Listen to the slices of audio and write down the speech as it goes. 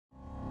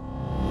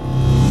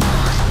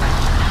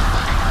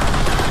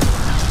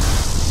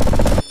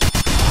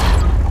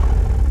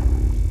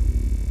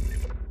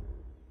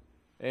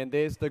And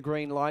there's the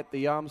green light.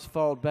 The arms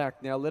fold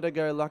back. Now Let Her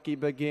Go Lucky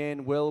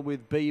began well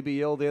with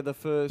BBL. They're the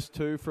first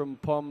two from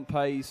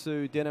Pompeii,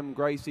 Sue Denham,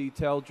 Gracie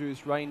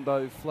Taljuice,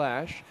 Rainbow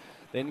Flash.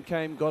 Then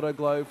came Gotta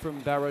Glow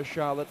from Barra,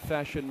 Charlotte,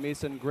 Fashion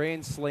Miss and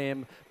Grand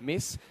Slam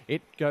Miss.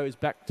 It goes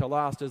back to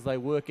last as they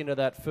work into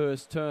that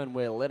first turn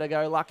where Let Her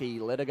Go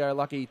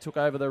Lucky took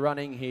over the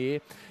running here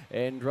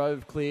and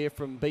drove clear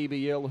from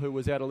BBL, who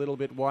was out a little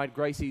bit wide.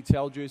 Gracie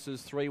Taljuice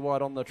is 3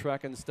 wide on the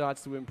track and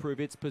starts to improve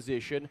its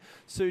position.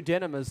 Sue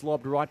Denham is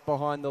lobbed right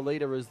behind the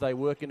leader as they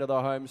work into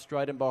the home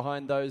straight, and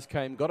behind those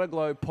came Gotta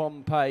Glow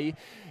Pompeii.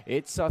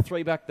 It's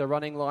 3 back the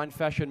running line.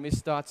 Fashion Miss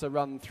starts a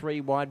run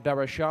 3 wide.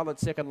 Barra, Charlotte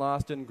second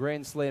last, and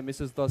Grand Slam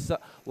misses the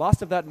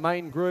last of that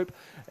main group.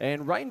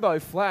 And Rainbow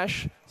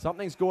Flash,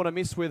 something's going to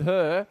miss with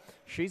her.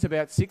 She's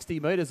about 60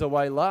 metres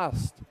away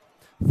last.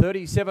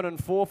 37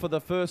 and 4 for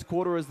the first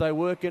quarter as they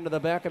work into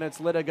the back, and it's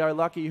Let Her Go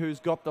Lucky who's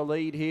got the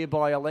lead here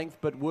by a length,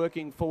 but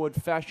working forward,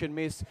 Fashion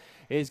Miss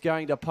is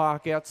going to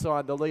park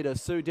outside the leader.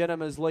 Sue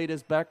Denham is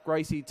leaders back.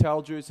 Gracie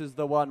Taljuice is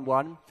the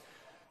 1-1.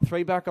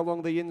 3 back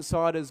along the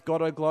inside is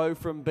Gotta Glow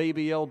from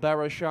BBL,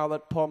 Barra,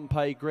 Charlotte,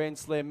 Pompeii, Grand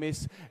Slam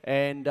Miss,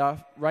 and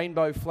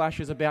Rainbow Flash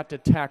is about to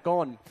tack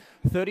on.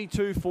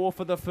 32-4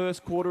 for the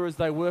first quarter as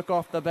they work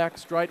off the back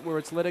straight, where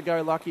it's Let Her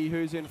Go Lucky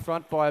who's in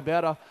front by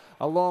about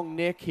a long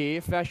neck here.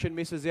 Fashion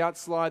Miss is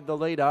outslide the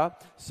leader.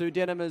 Sue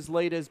Denham is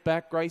leaders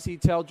back. Gracie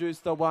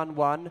Taljuice the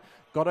 1-1.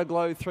 Gotta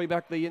Glow 3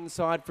 back the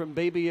inside from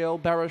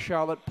BBL, Barra,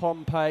 Charlotte,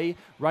 Pompeii.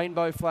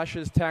 Rainbow Flash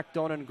is tacked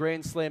on, and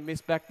Grand Slam Miss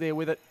back there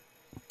with it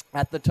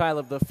at the tail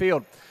of the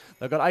field.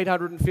 They've got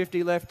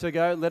 850 left to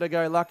go. Let Her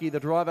Go Lucky. The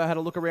driver had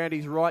a look around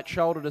his right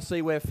shoulder to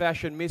see where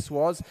Fashion Miss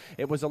was.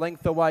 It was a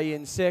length away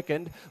in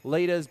second.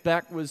 Leaders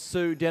back was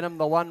Sue Denham.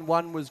 The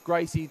 1-1 was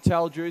Gracie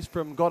Taljuice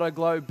from Gotta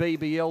Glow,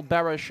 BBL,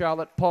 Barra,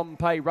 Charlotte,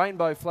 Pompeii.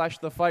 Rainbow Flash,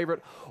 the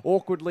favourite,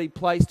 awkwardly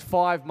placed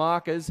 5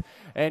 markers,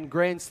 and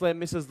Grand Slam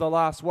misses the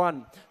last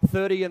one.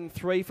 30 and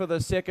 3 for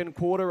the second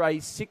quarter, a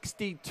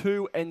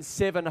 62 and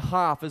 7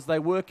 half as they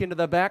work into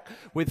the back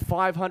with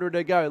 500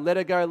 to go. Let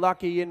Her Go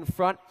Lucky in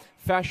front.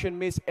 Fashion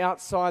Miss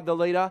outside the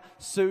leader.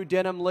 Sue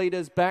Denham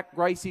leaders back.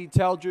 Gracie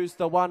Taljuice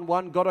the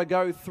 1-1.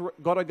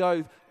 Gotta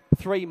go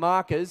 3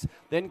 markers.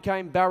 Then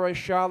came Barra,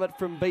 Charlotte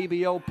from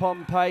BBL,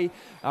 Pompeii.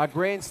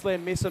 Grand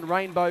Slam Miss and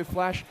Rainbow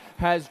Flash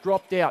has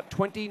dropped out.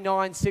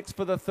 29-6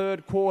 for the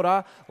third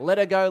quarter. Let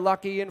Her Go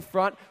Lucky in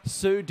front.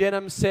 Sue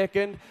Denham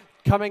second.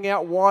 Coming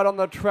out wide on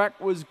the track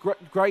was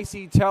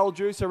Gracie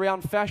Taljuice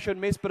around Fashion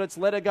Miss, but it's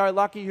Let Her Go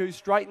Lucky who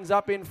straightens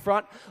up in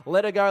front.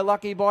 Let Her Go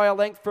Lucky by a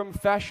length from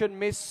Fashion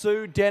Miss,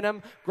 Sue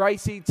Denham,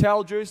 Gracie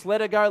Taljuice.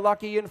 Let Her Go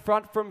Lucky in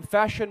front from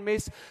Fashion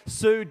Miss,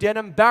 Sue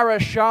Denham. Barra,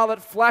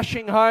 Charlotte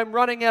flashing home,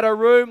 running out of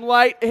room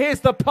late. Here's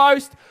the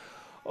post.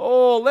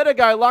 Oh, Let Her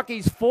Go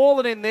Lucky's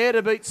fallen in there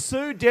to beat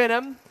Sue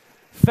Denham,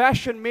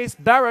 Fashion Miss,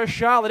 Barra,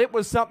 Charlotte. It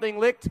was something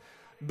licked.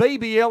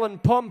 BBL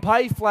and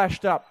Pompeii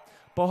flashed up.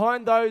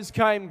 Behind those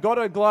came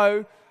Gotta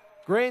Glow,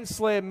 Grand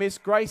Slam Miss,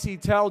 Gracie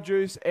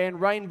Taljuice, and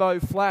Rainbow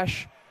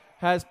Flash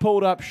has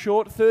pulled up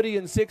short. 30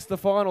 and 6 the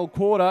final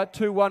quarter.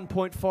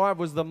 2:1.5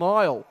 was the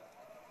mile.